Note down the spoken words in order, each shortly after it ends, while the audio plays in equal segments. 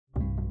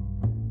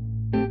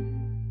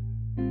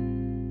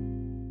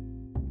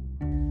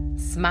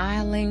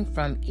Smiling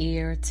from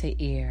ear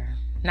to ear,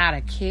 not a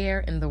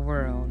care in the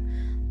world.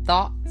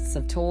 Thoughts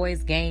of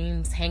toys,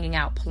 games, hanging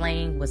out,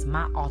 playing was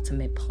my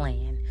ultimate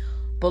plan.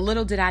 But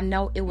little did I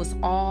know it was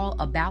all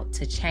about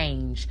to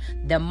change.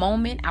 The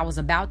moment I was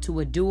about to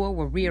endure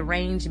will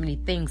rearrange many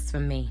things for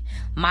me.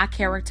 My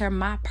character,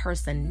 my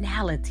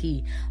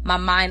personality, my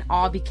mind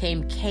all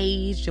became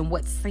caged in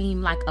what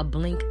seemed like a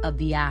blink of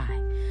the eye.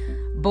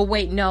 But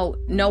wait,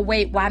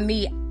 wait, why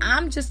me?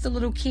 I'm just a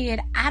little kid.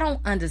 I don't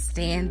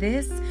understand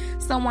this.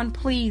 Someone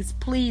please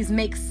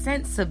make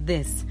sense of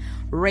this.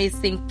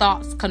 Racing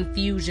thoughts,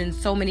 confusion,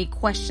 so many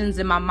questions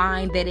in my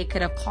mind that it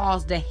could have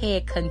caused a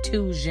head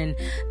contusion.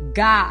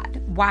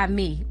 God, why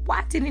me?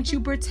 Why didn't you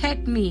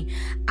protect me?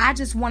 I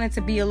just wanted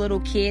to be a little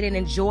kid and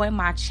enjoy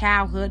my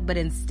childhood, but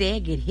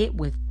instead get hit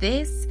with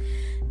this.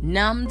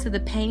 Numb to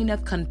the pain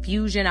of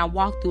confusion, I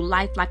walked through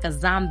life like a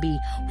zombie,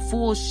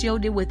 full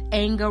shielded with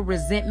anger,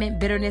 resentment,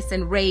 bitterness,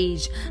 and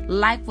rage.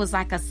 Life was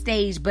like a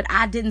stage, but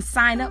I didn't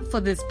sign up for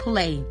this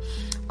play.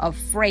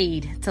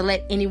 Afraid to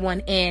let anyone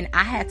in,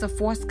 I had to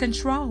force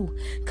control.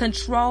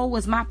 Control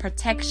was my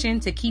protection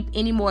to keep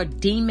any more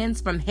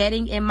demons from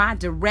heading in my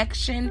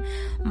direction.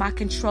 My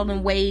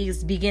controlling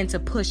ways began to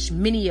push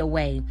many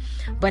away.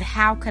 But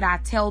how could I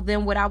tell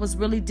them what I was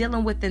really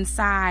dealing with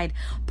inside?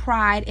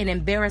 Pride and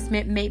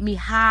embarrassment made me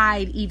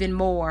hide even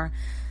more.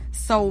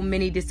 So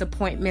many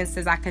disappointments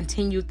as I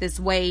continued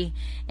this way,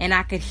 and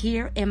I could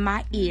hear in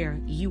my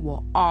ear, you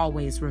will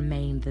always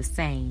remain the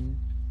same.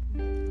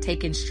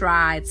 Taking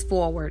strides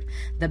forward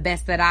the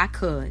best that I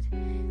could.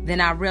 Then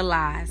I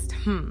realized,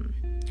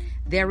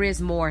 there is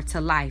more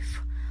to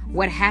life.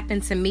 What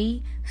happened to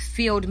me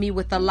filled me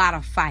with a lot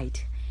of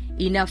fight.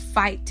 Enough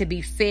fight to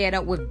be fed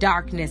up with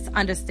darkness,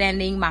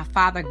 understanding my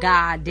Father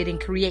God didn't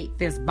create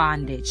this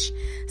bondage.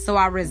 So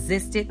I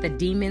resisted the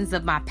demons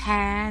of my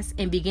past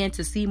and began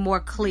to see more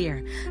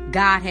clear.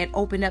 God had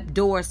opened up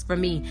doors for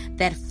me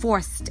that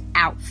forced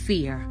out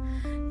fear.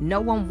 No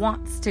one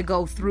wants to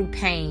go through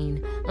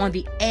pain, on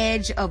the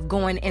edge of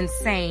going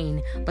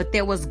insane, but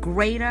there was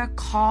greater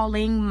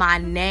calling my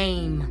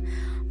name.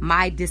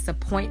 My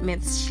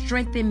disappointments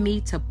strengthened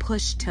me to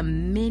push to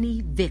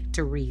many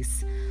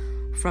victories,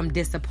 from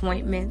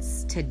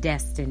disappointments to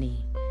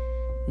destiny.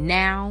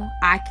 Now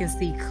I can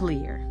see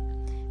clear.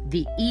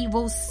 The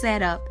evil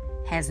setup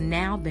has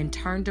now been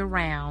turned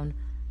around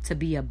to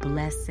be a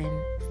blessing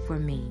for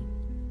me.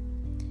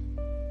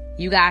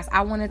 You guys,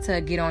 I wanted to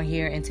get on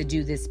here and to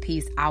do this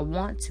piece. I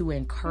want to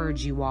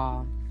encourage you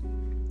all.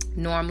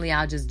 Normally,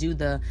 I'll just do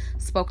the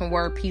spoken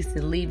word piece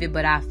and leave it,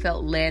 but I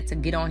felt led to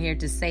get on here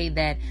to say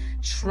that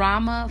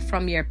trauma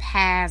from your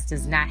past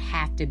does not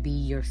have to be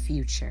your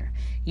future.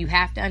 You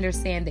have to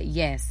understand that,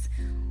 yes,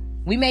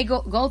 we may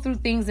go through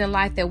things in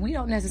life that we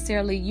don't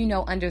necessarily,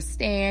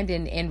 understand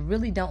and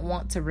really don't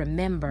want to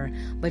remember.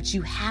 But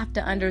you have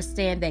to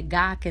understand that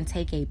God can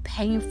take a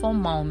painful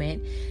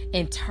moment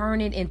and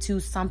turn it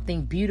into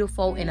something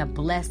beautiful and a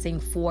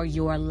blessing for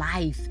your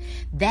life.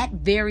 That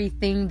very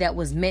thing that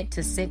was meant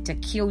to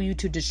kill you,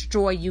 to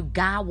destroy you,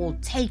 God will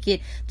take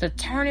it to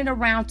turn it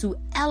around, to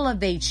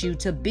elevate you,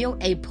 to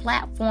build a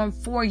platform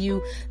for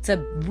you, to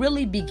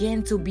really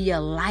begin to be a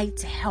light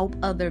to help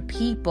other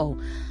people.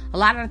 A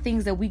lot of the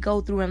things that we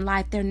go through in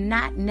life, they're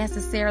not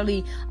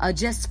necessarily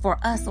just for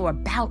us or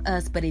about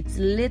us, but it's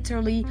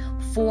literally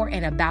for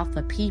and about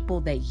the people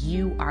that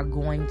you are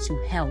going to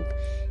help.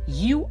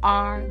 You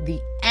are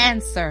the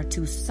answer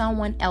to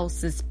someone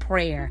else's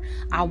prayer.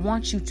 I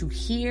want you to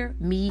hear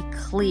me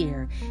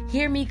clear.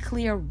 Hear me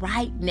clear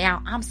right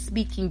now. I'm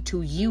speaking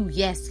to you.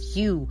 Yes,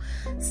 you.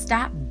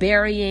 Stop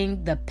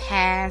burying the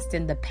past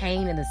and the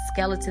pain and the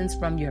skeletons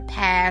from your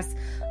past.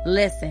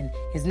 Listen,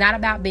 it's not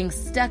about being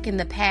stuck in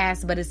the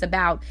past, but it's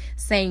about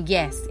saying,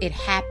 yes, it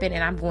happened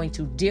and I'm going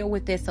to deal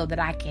with it so that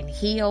I can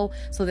heal,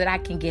 so that I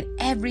can get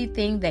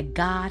everything that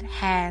God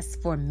has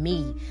for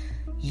me.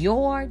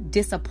 Your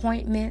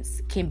disappointments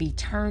can be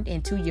turned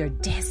into your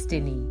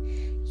destiny.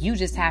 You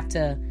just have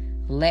to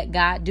let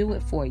God do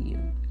it for you.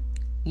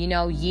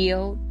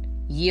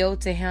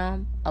 Yield to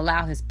Him,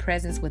 allow His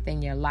presence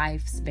within your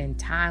life, spend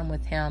time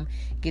with Him,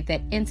 get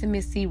that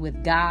intimacy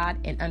with God,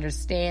 and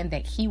understand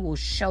that He will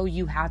show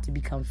you how to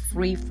become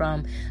free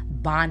from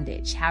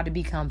bondage, how to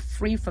become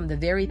free from the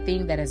very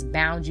thing that has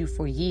bound you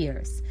for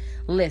years.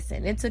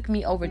 Listen, it took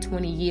me over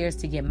 20 years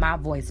to get my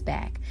voice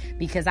back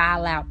because I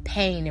allowed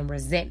pain and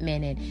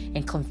resentment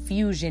and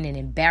confusion and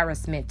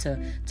embarrassment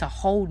to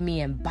hold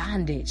me in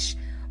bondage.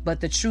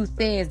 But the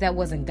truth is, that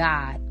wasn't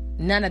God.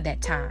 None of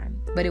that time.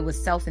 But it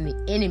was self and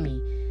the enemy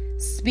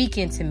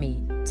speaking to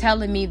me,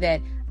 telling me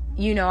that,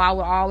 I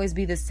would always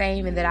be the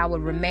same and that I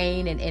would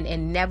remain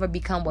and never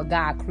become what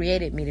God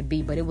created me to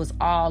be. But it was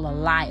all a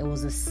lie. It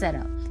was a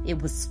setup.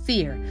 It was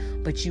fear.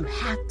 But you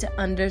have to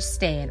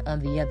understand, on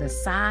the other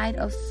side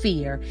of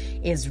fear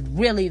is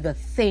really the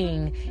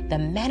thing, the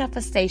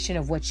manifestation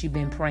of what you've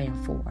been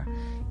praying for.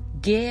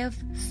 Give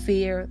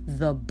fear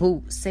the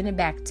boot. Send it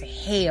back to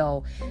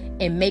hell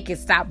and make it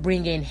stop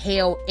bringing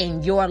hell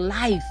in your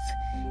life.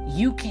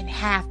 You can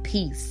have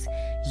peace.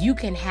 You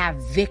can have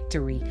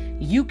victory.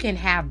 You can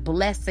have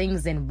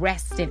blessings and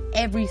rest in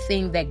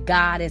everything that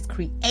God has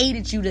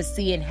created you to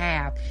see and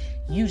have.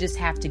 You just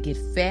have to get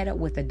fed up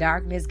with the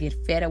darkness, get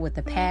fed up with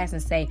the past,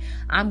 and say,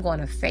 I'm going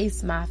to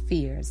face my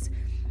fears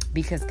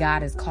because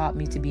God has called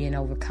me to be an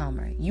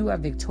overcomer. You are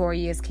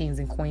victorious, kings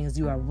and queens.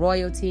 You are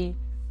royalty.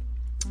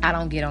 I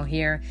don't get on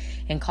here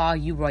and call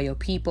you royal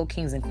people,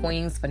 kings and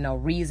queens, for no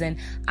reason.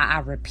 I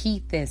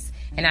repeat this,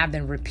 and I've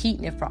been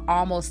repeating it for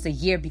almost a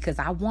year because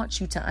I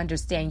want you to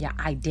understand your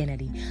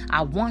identity.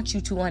 I want you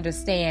to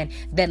understand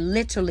that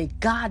literally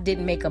God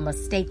didn't make a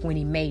mistake when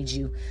he made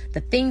you.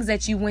 The things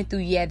that you went through,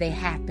 yeah, they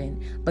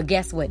happened. But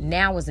guess what?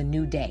 Now is a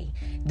new day.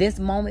 This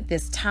moment,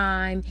 this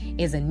time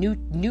is a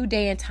new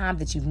day and time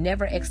that you've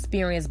never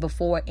experienced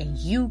before, and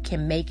you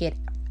can make it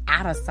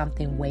out of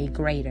something way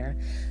greater.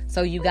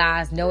 So you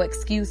guys, no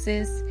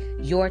excuses.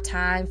 Your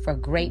time for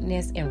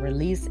greatness and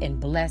release and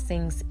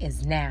blessings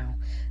is now.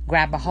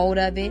 Grab a hold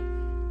of it.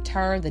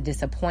 Turn the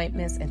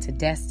disappointments into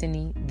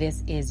destiny.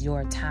 This is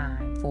your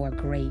time for a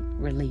great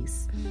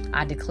release.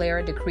 I declare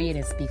it, decree it,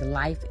 and speak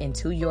life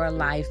into your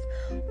life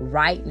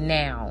right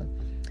now.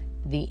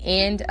 The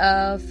end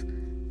of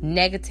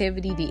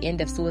negativity, the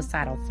end of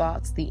suicidal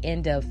thoughts, the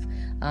end of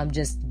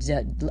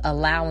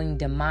allowing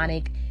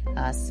demonic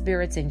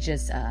spirits and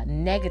just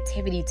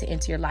negativity to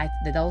enter your life,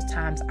 that those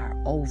times are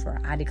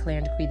over. I declare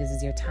and decree this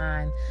is your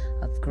time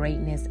of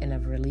greatness and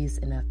of release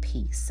and of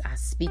peace. I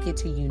speak it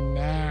to you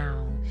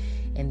now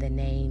in the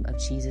name of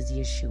Jesus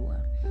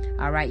Yeshua.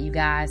 All right, you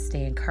guys,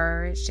 stay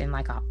encouraged. And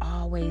like I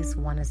always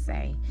want to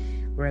say,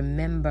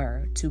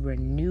 remember to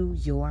renew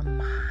your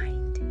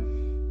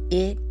mind.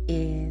 It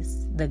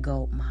is the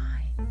GOAT mind.